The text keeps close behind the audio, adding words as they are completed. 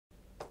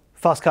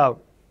Fast count.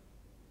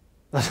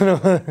 I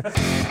don't know.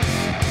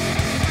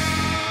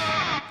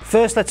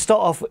 First, let's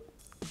start off with...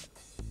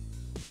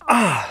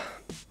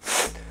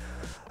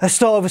 Let's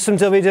start off with some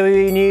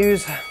WWE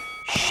news.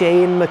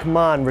 Shane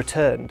McMahon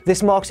returned.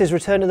 This marks his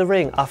return to the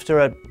ring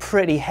after a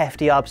pretty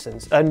hefty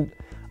absence. And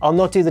I'll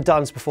not do the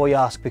dance before you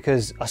ask,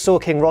 because I saw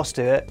King Ross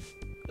do it,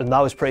 and that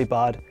was pretty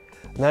bad.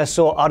 And then I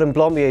saw Adam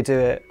Blombier do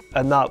it,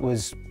 and that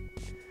was...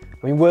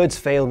 I mean, words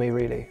fail me,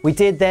 really. We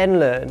did then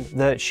learn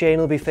that Shane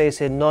will be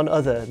facing none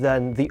other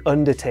than The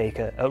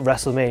Undertaker at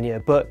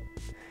WrestleMania, but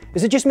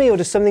is it just me, or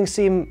does something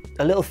seem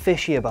a little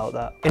fishy about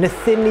that? In a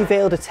thinly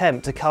veiled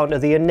attempt to counter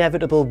the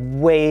inevitable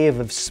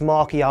wave of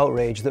smarky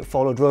outrage that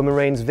followed Roman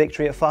Reigns'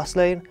 victory at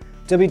Fastlane,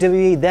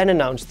 WWE then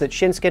announced that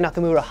Shinsuke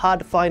Nakamura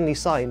had finally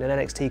signed an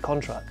NXT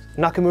contract.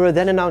 Nakamura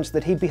then announced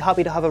that he'd be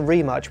happy to have a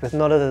rematch with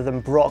none other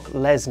than Brock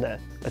Lesnar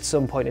at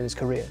some point in his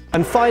career.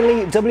 And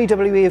finally,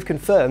 WWE have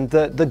confirmed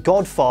that The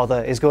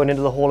Godfather is going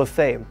into the Hall of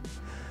Fame.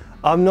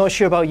 I'm not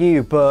sure about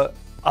you, but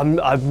I'm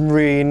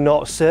really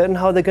not certain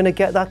how they're going to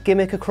get that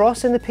gimmick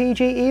across in the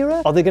PG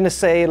era. Are they going to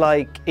say,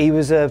 like, he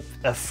was a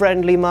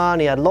friendly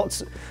man, he had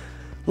lots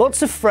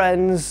of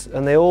friends,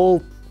 and they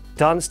all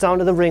danced down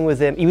to the ring with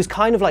him? He was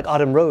kind of like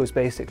Adam Rose,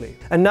 basically.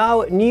 And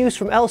now, news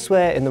from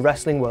elsewhere in the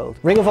wrestling world.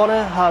 Ring of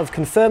Honor have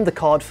confirmed the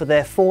card for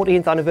their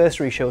 14th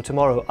anniversary show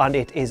tomorrow, and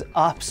it is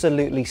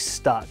absolutely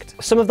stacked.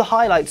 Some of the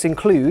highlights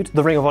include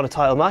the Ring of Honor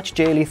title match,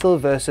 Jay Lethal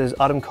versus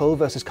Adam Cole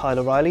versus Kyle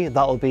O'Reilly.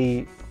 That'll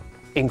be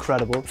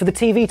incredible. For the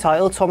TV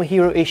title,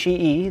 Tomohiro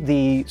Ishii,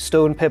 the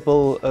Stone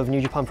Pitbull of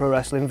New Japan Pro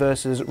Wrestling,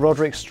 versus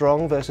Roderick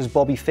Strong versus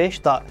Bobby Fish.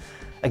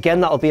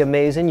 Again, that'll be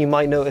amazing. You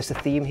might notice a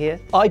theme here.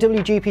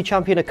 IWGP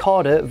Champion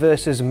Okada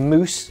versus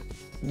Moose.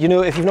 You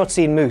know, if you've not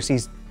seen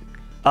Moose,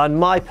 and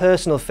my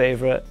personal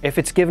favourite, if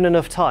it's given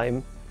enough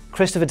time,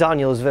 Christopher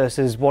Daniels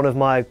versus one of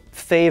my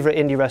favourite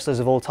indie wrestlers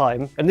of all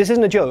time. And this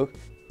isn't a joke,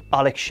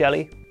 Alex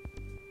Shelley.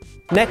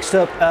 Next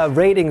up,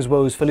 ratings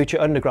woes for Lucha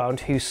Underground,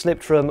 who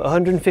slipped from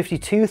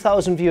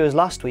 152,000 viewers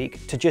last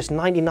week to just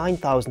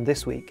 99,000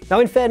 this week. Now,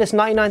 in fairness,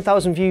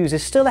 99,000 views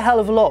is still a hell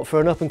of a lot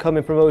for an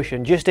up-and-coming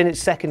promotion, just in its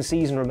second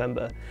season,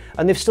 remember.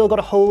 And they've still got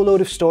a whole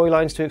load of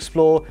storylines to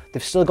explore,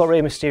 they've still got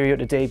Rey Mysterio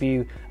to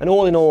debut, and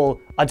all in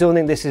all, I don't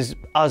think this is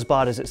as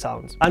bad as it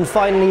sounds. And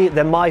finally,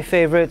 they're my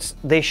favourites.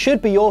 They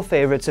should be your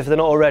favourites if they're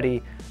not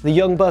already. The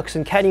Young Bucks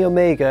and Kenny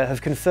Omega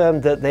have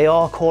confirmed that they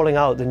are calling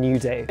out the New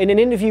Day. In an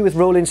interview with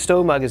Rolling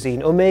Stone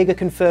magazine, Omega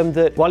confirmed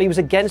that while he was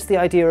against the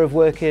idea of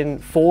working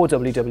for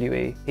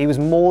WWE, he was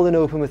more than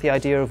open with the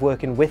idea of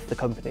working with the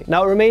company.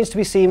 Now, it remains to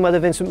be seen whether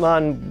Vince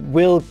McMahon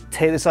will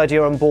take this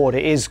idea on board.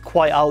 It is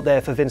quite out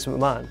there for Vince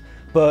McMahon.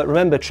 But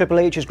remember, Triple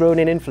H has grown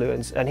in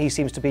influence, and he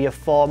seems to be a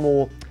far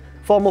more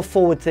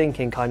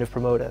forward-thinking kind of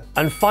promoter.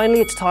 And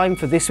finally, it's time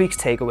for this week's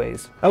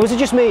takeaways. Now, was it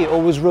just me,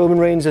 or was Roman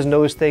Reigns'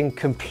 nose thing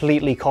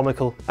completely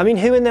comical? I mean,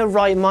 who in their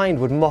right mind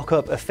would mock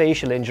up a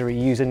facial injury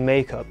using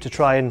makeup to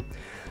try and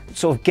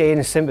sort of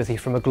gain sympathy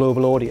from a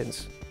global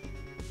audience?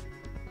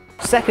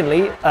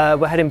 Secondly,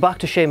 we're heading back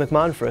to Shane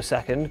McMahon for a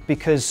second,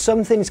 because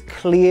something's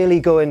clearly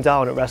going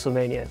down at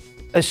WrestleMania.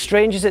 As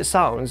strange as it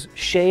sounds,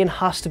 Shane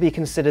has to be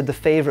considered the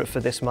favourite for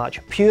this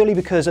match, purely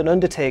because an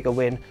Undertaker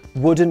win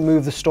wouldn't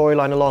move the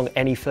storyline along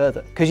any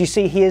further. Because you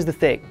see, here's the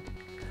thing.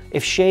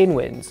 If Shane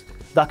wins,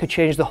 that could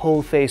change the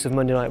whole face of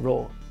Monday Night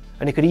Raw.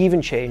 And it could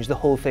even change the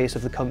whole face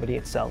of the company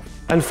itself.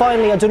 And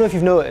finally, I don't know if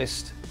you've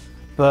noticed,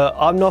 but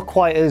I'm not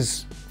quite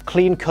as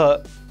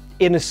clean-cut,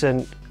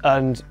 innocent,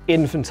 and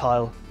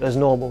infantile as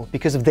normal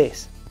because of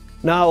this.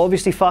 Now,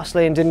 obviously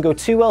Fastlane didn't go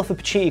too well for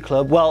Pacitti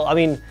Club. Well, I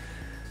mean,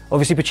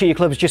 obviously Pacitti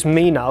Club is just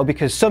me now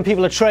because some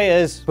people are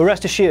traitors, but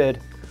rest assured,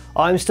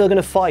 I'm still going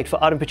to fight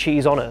for Adam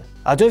Pacitti's honour.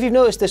 I don't know if you've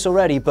noticed this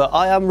already, but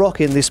I am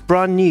rocking this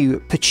brand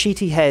new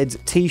Pacitti Head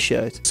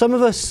t-shirt. Some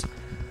of us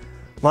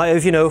might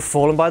have, you know,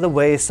 fallen by the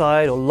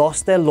wayside or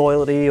lost their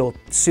loyalty or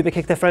super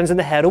kicked their friends in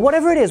the head or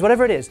whatever it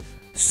is.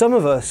 Some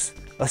of us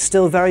are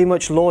still very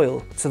much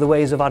loyal to the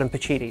ways of Adam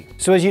Pacitti.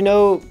 So as you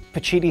know,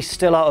 Pacitti's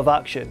still out of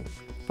action,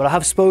 but I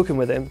have spoken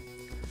with him,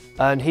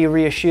 and he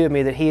reassured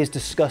me that he is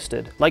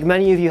disgusted. Like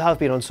many of you have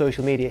been on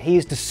social media, he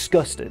is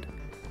disgusted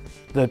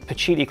that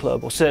Pacitti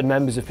Club, or certain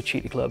members of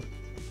Pacitti Club,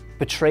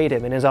 betrayed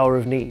him in his hour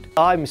of need.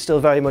 I'm still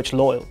very much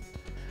loyal.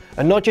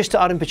 And not just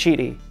to Adam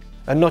Pacitti,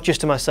 and not just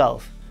to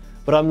myself,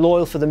 but I'm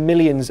loyal for the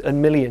millions and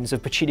millions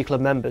of Pacitti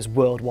Club members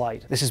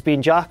worldwide. This has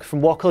been Jack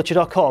from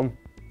WhatCulture.com,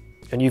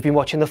 and you've been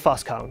watching The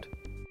Fast Count.